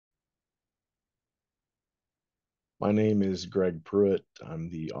My name is Greg Pruitt. I'm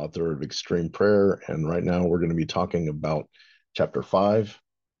the author of Extreme Prayer, and right now we're going to be talking about chapter 5,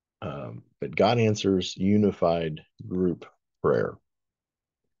 that God answers unified group prayer.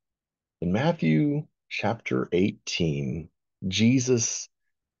 In Matthew chapter 18, Jesus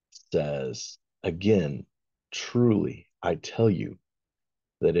says, again, truly, I tell you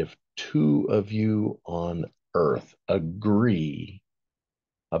that if two of you on earth agree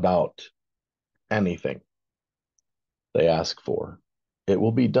about anything they ask for, it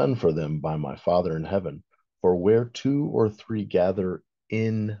will be done for them by my Father in heaven. For where two or three gather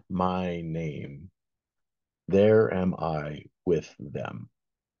in my name, there am I with them.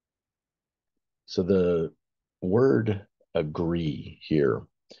 So the word agree here,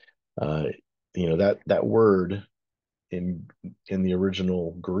 uh, that word in in the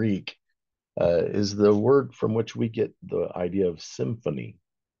original Greek is the word from which we get the idea of symphony.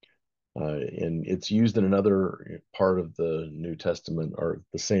 And it's used in another part of the New Testament, or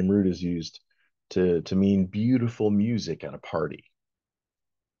the same root is used to mean beautiful music at a party.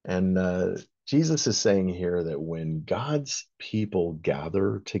 And Jesus is saying here that when God's people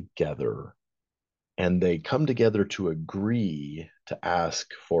gather together and they come together to agree to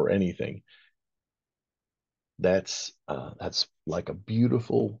ask for anything, that's like a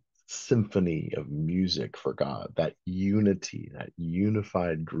beautiful symphony of music for God. That unity, that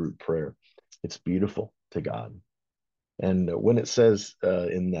unified group prayer, it's beautiful to God. And when it says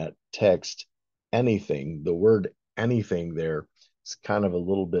in that text, anything, the word anything there is kind of a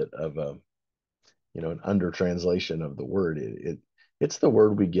little bit of an under translation of the word. It's the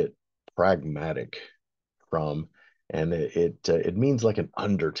word we get pragmatic from, and it means like an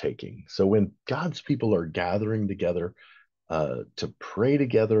undertaking. So when God's people are gathering together to pray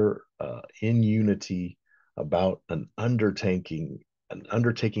together in unity about an undertaking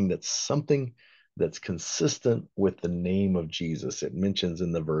that's something that's consistent with the name of Jesus. It mentions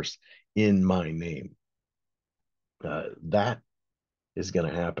in the verse, in my name. That is going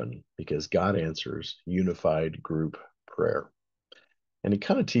to happen because God answers unified group prayer. And he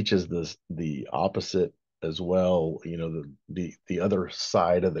kind of teaches this the opposite as well, the other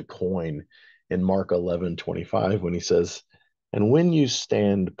side of the coin in Mark 11:25 when he says, and when you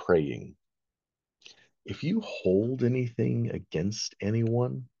stand praying, if you hold anything against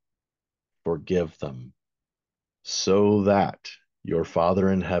anyone, forgive them, so that your Father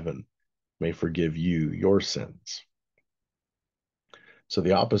in heaven may forgive you your sins. So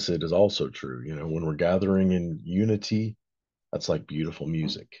the opposite is also true. When we're gathering in unity, that's like beautiful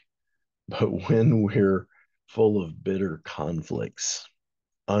music. But when we're full of bitter conflicts,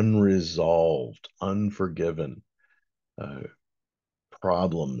 unresolved, unforgiven uh,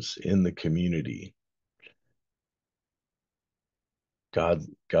 problems in the community, God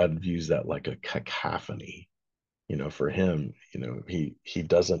views that like a cacophony. For him, he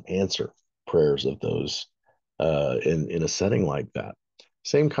doesn't answer prayers of those in a setting like that.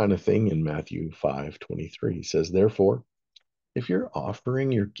 Same kind of thing in Matthew 5:23. He says, therefore, if you're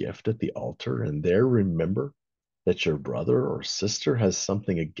offering your gift at the altar and there remember that your brother or sister has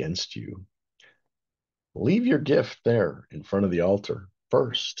something against you, leave your gift there in front of the altar.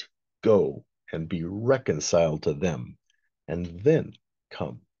 First, go and be reconciled to them, and then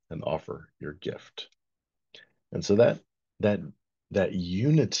come and offer your gift. And so that that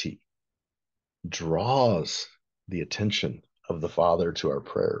unity draws the attention of the Father to our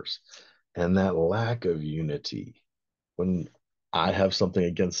prayers. And that lack of unity, when I have something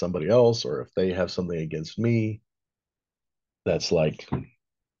against somebody else, or if they have something against me, that's like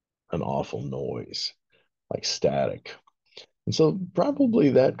an awful noise, like static. And so probably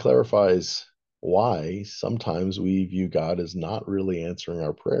that clarifies why sometimes we view God as not really answering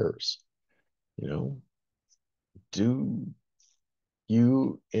our prayers. You know, do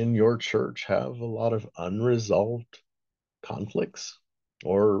you in your church have a lot of unresolved conflicts?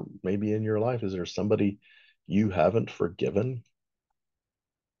 Or maybe in your life, is there somebody you haven't forgiven?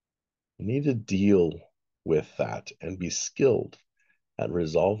 You need to deal with that and be skilled at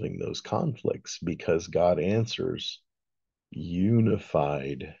resolving those conflicts because God answers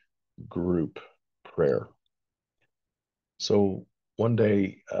unified group prayer. So one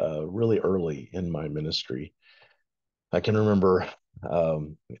day, really early in my ministry, I can remember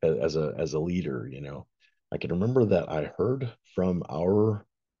as a leader, I can remember that I heard from our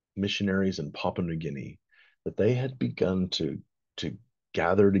missionaries in Papua New Guinea that they had begun to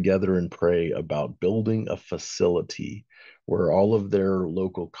gather together and pray about building a facility where all of their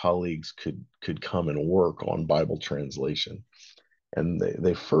local colleagues could come and work on Bible translation. And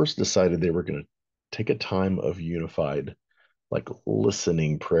they first decided they were going to take a time of unified, like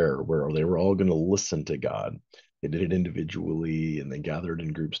listening prayer, where they were all going to listen to God. They did it individually and they gathered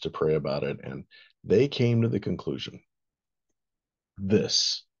in groups to pray about it. And they came to the conclusion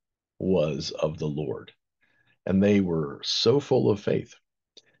this was of the Lord. And they were so full of faith.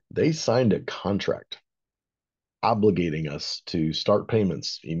 They signed a contract obligating us to start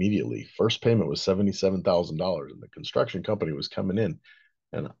payments immediately. First payment was $77,000 and the construction company was coming in.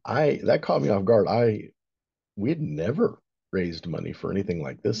 And that caught me off guard. We had never raised money for anything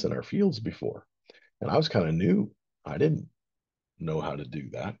like this in our fields before. And I was kind of new. I didn't know how to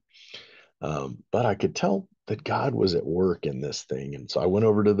do that. But I could tell that God was at work in this thing. And so I went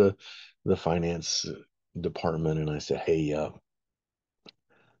over to the finance department and I said, hey,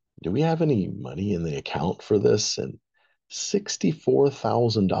 do we have any money in the account for this? And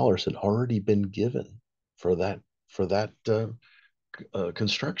 $64,000 had already been given for that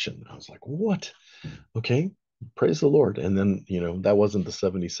construction. I was like, what? Okay, praise the Lord. And then, that wasn't the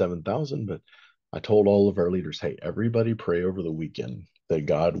 77,000, but I told all of our leaders, hey, everybody pray over the weekend that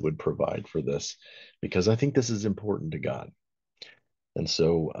God would provide for this because I think this is important to God. And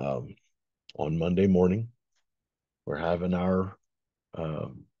so on Monday morning, we're having our uh,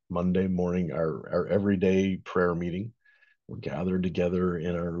 Monday morning, our everyday prayer meeting. We're gathered together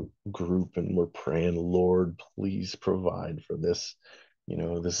in our group and we're praying, Lord, please provide for this.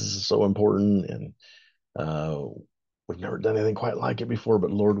 This is so important. And uh, we've never done anything quite like it before,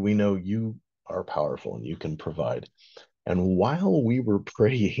 but Lord, we know you are powerful and you can provide. And while we were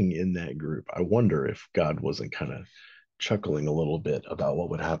praying in that group, I wonder if God wasn't kind of chuckling a little bit about what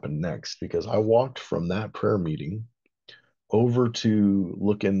would happen next, because I walked from that prayer meeting over to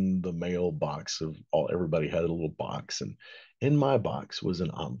look in the mailbox of everybody had a little box, and in my box was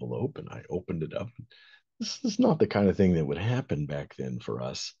an envelope, and I opened it up. This is not the kind of thing that would happen back then for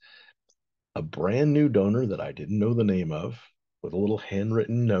us. A brand new donor that I didn't know the name of, with a little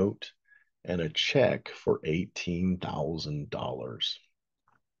handwritten note and a check for $18,000.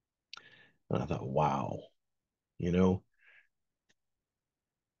 And I thought, wow, you know,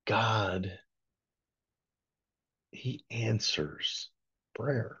 God, He answers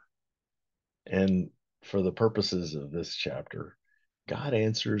prayer. And for the purposes of this chapter, God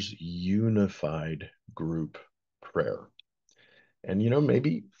answers unified group prayer. And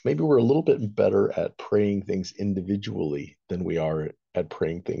maybe we're a little bit better at praying things individually than we are at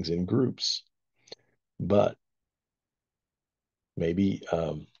praying things in groups. But maybe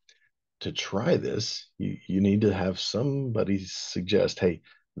to try this, you need to have somebody suggest, hey,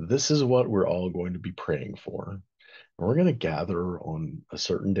 this is what we're all going to be praying for. And we're going to gather on a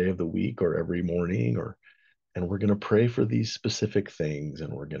certain day of the week or every morning, and we're going to pray for these specific things,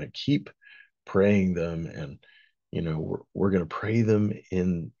 and we're going to keep praying them. And, we're going to pray them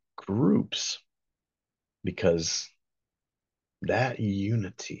in groups because that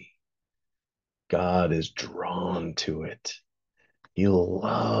unity, God is drawn to it. He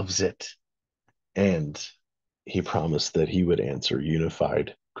loves it. And he promised that he would answer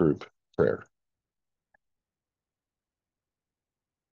unified group prayer.